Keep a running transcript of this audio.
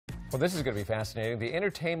Well, this is going to be fascinating. The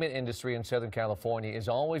entertainment industry in Southern California is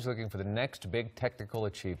always looking for the next big technical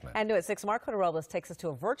achievement. And at 6, Marco Robles takes us to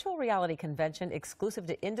a virtual reality convention exclusive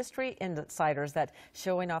to industry insiders that's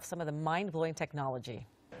showing off some of the mind-blowing technology.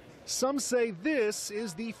 Some say this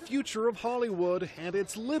is the future of Hollywood, and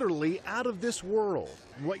it's literally out of this world.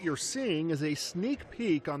 What you're seeing is a sneak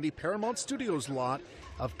peek on the Paramount Studios lot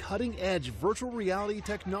of cutting-edge virtual reality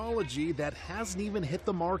technology that hasn't even hit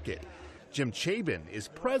the market. Jim Chabin is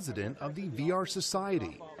president of the VR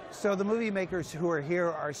Society. So the movie makers who are here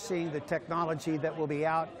are seeing the technology that will be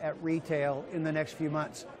out at retail in the next few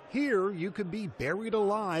months. Here, you could be buried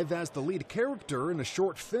alive as the lead character in a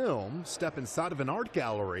short film, step inside of an art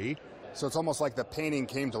gallery. So it's almost like the painting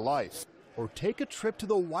came to life. Or take a trip to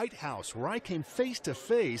the White House, where I came face to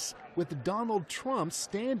face with Donald Trump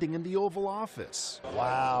standing in the Oval Office.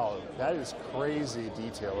 Wow, that is crazy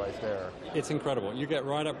detail right there. It's incredible. You get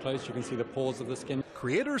right up close, you can see the pores of the skin.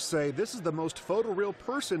 Creators say this is the most photoreal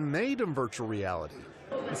person made in virtual reality.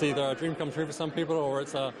 It's either a dream come true for some people or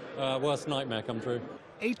it's a worst nightmare come true.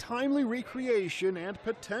 A timely recreation and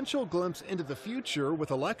potential glimpse into the future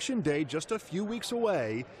with Election Day just a few weeks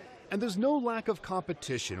away. And there's no lack of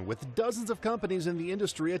competition, with dozens of companies in the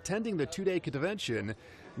industry attending the two-day convention.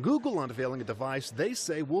 Google unveiling a device they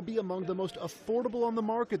say will be among the most affordable on the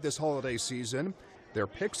market this holiday season. Their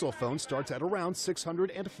Pixel phone starts at around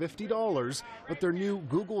 $650, but their new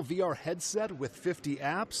Google VR headset with 50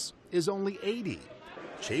 apps is only $80.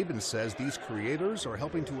 Chabin says these creators are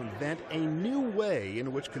helping to invent a new way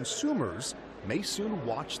in which consumers may soon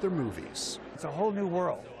watch their movies. It's a whole new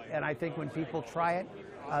world, and I think when people try it,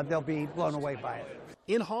 they'll be blown away by it.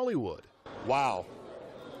 In Hollywood. Wow.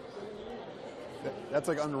 That's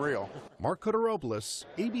like unreal. Marco Robles,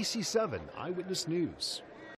 ABC 7 Eyewitness News.